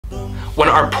When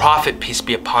our Prophet, peace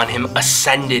be upon him,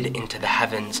 ascended into the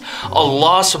heavens,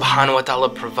 Allah subhanahu wa ta'ala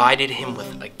provided him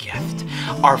with a gift,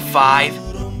 our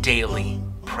 5 daily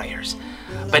prayers.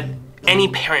 But any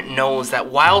parent knows that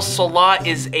while Salah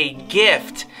is a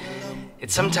gift,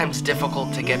 it's sometimes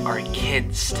difficult to get our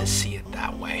kids to see it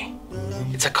that way.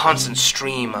 It's a constant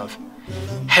stream of,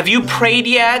 have you prayed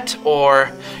yet?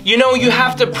 Or, you know, you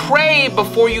have to pray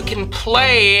before you can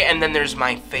play. And then there's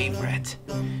my favorite,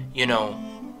 you know,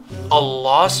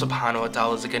 Allah subhanahu wa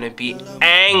ta'ala is going to be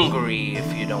angry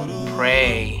if you don't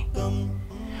pray.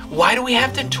 Why do we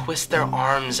have to twist their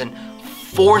arms and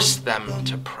force them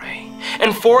to pray?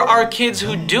 And for our kids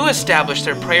who do establish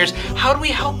their prayers, how do we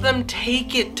help them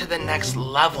take it to the next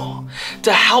level?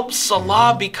 To help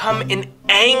Salah become an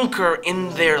anchor in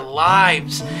their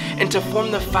lives and to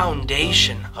form the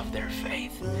foundation of their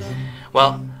faith?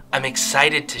 Well, I'm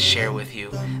excited to share with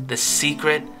you the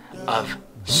Secret of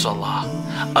Salah,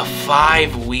 a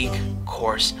 5-week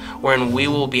course wherein we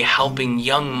will be helping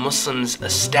young Muslims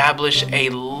establish a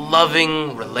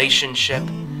loving relationship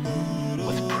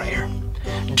with prayer.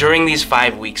 During these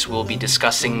 5 weeks, we'll be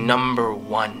discussing number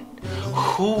 1,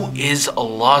 who is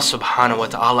Allah subhanahu wa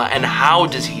ta'ala and how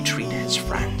does he treat his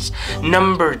friends?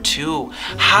 Number 2,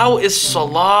 how is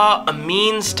Salah a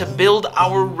means to build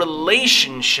our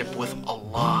relationship with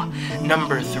Allah?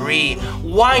 Number 3,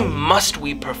 why must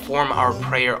we perform our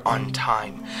prayer on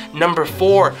time? Number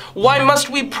 4, why must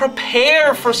we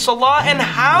prepare for Salah and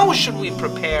how should we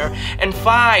prepare? And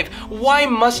 5, why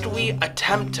must we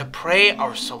attempt to pray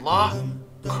our Salah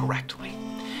correctly?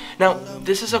 Now,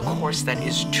 this is a course that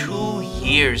is 2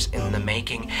 years in the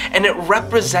making, and it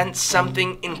represents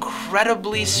something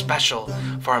incredibly special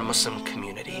for our Muslim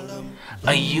community.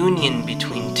 A union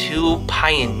between 2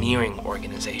 pioneering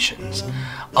organizations,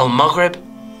 AlMaghrib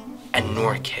and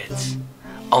Noor Kids.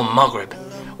 AlMaghrib,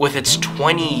 with its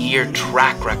 20-year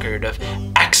track record of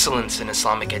excellence in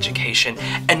Islamic education,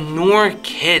 and Noor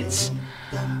Kids,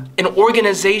 an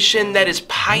organization that is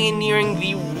pioneering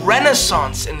the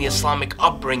renaissance in the Islamic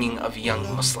upbringing of young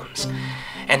Muslims.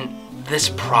 And this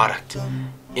product,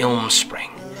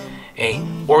 IlmSpring,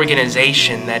 an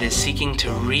organization that is seeking to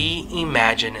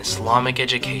reimagine Islamic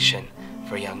education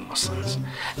for young Muslims.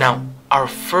 Now, our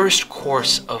first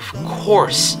course, of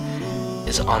course,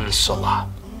 is on Salah.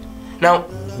 Now,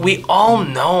 we all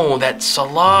know that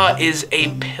Salah is a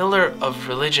pillar of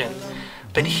religion,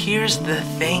 but here's the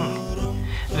thing.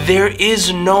 There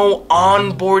is no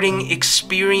onboarding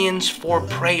experience for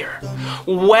prayer.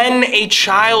 When a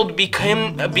child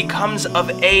becomes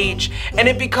of age and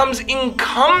it becomes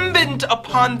incumbent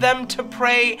upon them to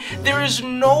pray, there is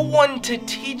no one to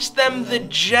teach them the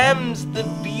gems, the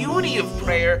beauty of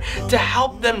prayer, to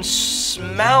help them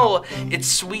smell its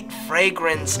sweet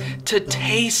fragrance, to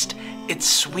taste its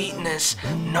sweetness.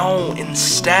 No,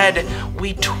 instead,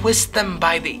 we twist them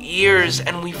by the ears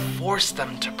and we force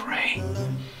them to pray.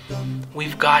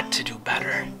 We've got to do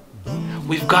better.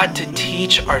 We've got to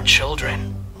teach our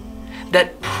children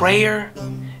that prayer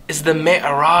is the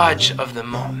mi'raj of the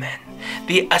mu'min,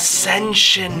 the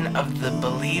ascension of the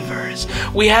believers.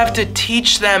 We have to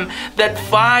teach them that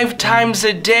 5 times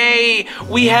a day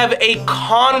we have a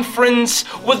conference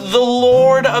with the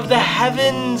Lord of the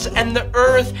heavens and the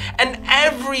earth and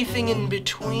everything in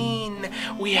between.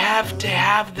 We have to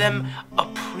have them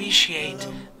appreciate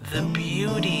the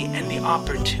beauty and the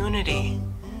opportunity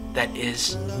that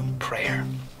is prayer.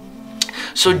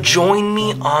 So join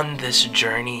me on this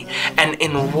journey and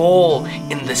enroll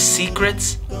in the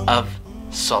Secrets of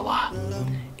Salah.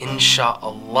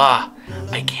 Insha'Allah,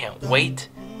 I can't wait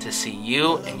to see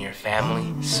you and your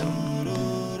family soon.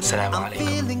 Assalamu alaikum. I'm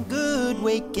feeling good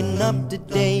waking up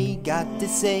today. Got to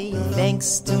say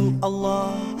thanks to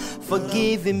Allah for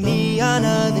giving me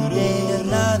another day.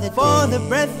 For the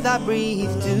breath I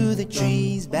breathe, to the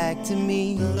trees, back to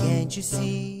me. Can't you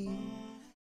see?